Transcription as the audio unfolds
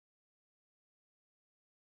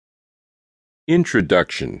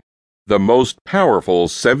Introduction: The Most Powerful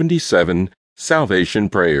 77 Salvation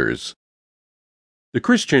Prayers. The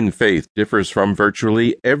Christian faith differs from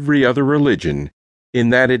virtually every other religion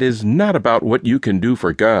in that it is not about what you can do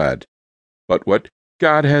for God, but what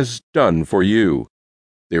God has done for you.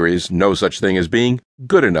 There is no such thing as being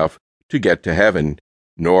good enough to get to heaven,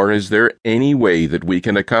 nor is there any way that we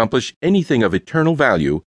can accomplish anything of eternal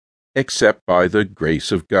value except by the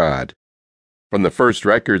grace of God. From the first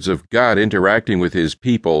records of God interacting with His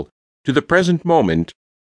people to the present moment,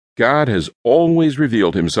 God has always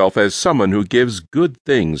revealed Himself as someone who gives good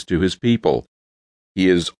things to His people. He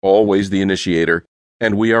is always the initiator,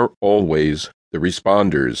 and we are always the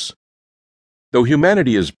responders. Though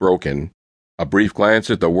humanity is broken, a brief glance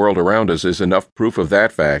at the world around us is enough proof of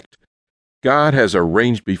that fact. God has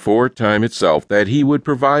arranged before time itself that He would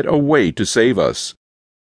provide a way to save us.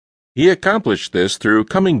 He accomplished this through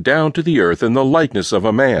coming down to the earth in the likeness of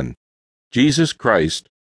a man, Jesus Christ,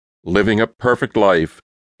 living a perfect life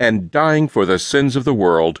and dying for the sins of the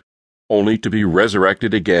world, only to be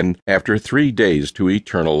resurrected again after 3 days to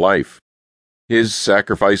eternal life. His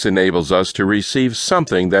sacrifice enables us to receive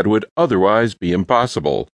something that would otherwise be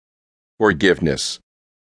impossible: forgiveness.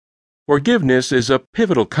 Forgiveness is a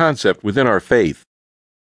pivotal concept within our faith.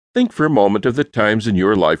 Think for a moment of the times in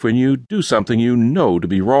your life when you do something you know to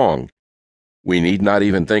be wrong. We need not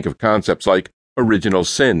even think of concepts like original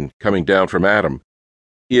sin coming down from Adam.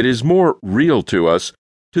 It is more real to us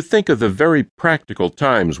to think of the very practical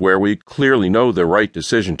times where we clearly know the right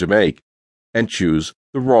decision to make and choose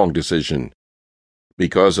the wrong decision.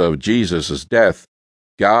 Because of Jesus' death,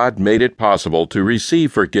 God made it possible to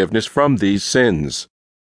receive forgiveness from these sins.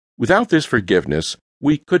 Without this forgiveness,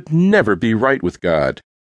 we could never be right with God.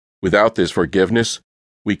 Without this forgiveness,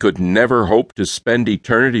 we could never hope to spend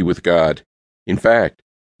eternity with God. In fact,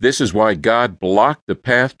 this is why God blocked the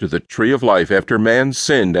path to the tree of life after man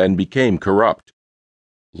sinned and became corrupt,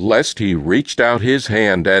 lest he reached out his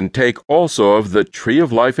hand and take also of the tree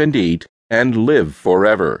of life and eat and live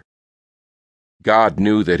forever. God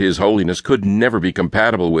knew that His holiness could never be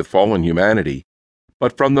compatible with fallen humanity,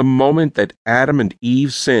 but from the moment that Adam and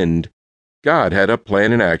Eve sinned, God had a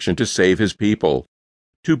plan in action to save His people,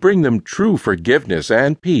 to bring them true forgiveness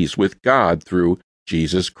and peace with God through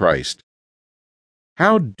Jesus Christ.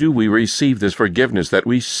 How do we receive this forgiveness that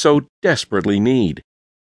we so desperately need?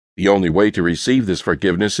 The only way to receive this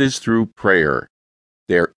forgiveness is through prayer.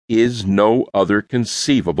 There is no other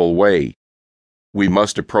conceivable way. We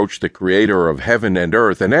must approach the Creator of heaven and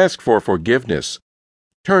earth and ask for forgiveness,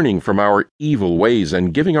 turning from our evil ways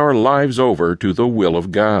and giving our lives over to the will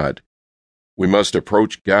of God. We must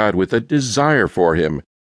approach God with a desire for Him,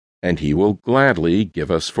 and He will gladly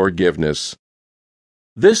give us forgiveness.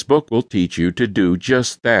 This book will teach you to do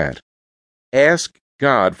just that. Ask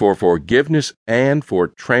God for forgiveness and for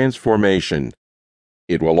transformation.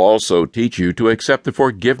 It will also teach you to accept the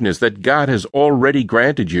forgiveness that God has already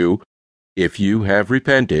granted you, if you have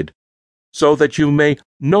repented, so that you may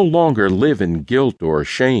no longer live in guilt or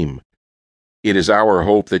shame. It is our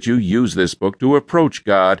hope that you use this book to approach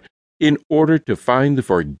God in order to find the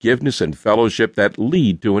forgiveness and fellowship that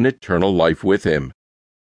lead to an eternal life with Him.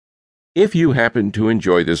 If you happen to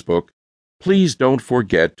enjoy this book, please don't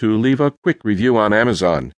forget to leave a quick review on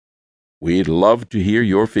Amazon. We'd love to hear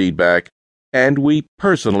your feedback, and we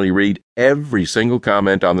personally read every single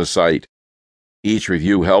comment on the site. Each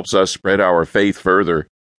review helps us spread our faith further,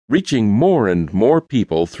 reaching more and more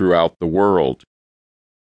people throughout the world.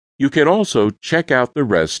 You can also check out the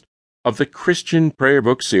rest of the Christian Prayer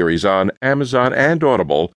Book series on Amazon and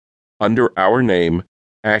Audible under our name,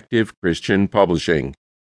 Active Christian Publishing.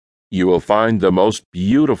 You will find the most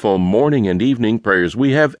beautiful morning and evening prayers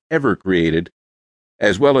we have ever created,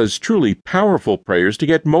 as well as truly powerful prayers to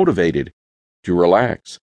get motivated, to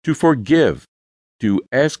relax, to forgive, to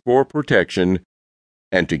ask for protection,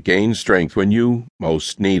 and to gain strength when you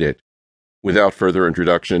most need it. Without further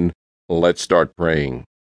introduction, let's start praying.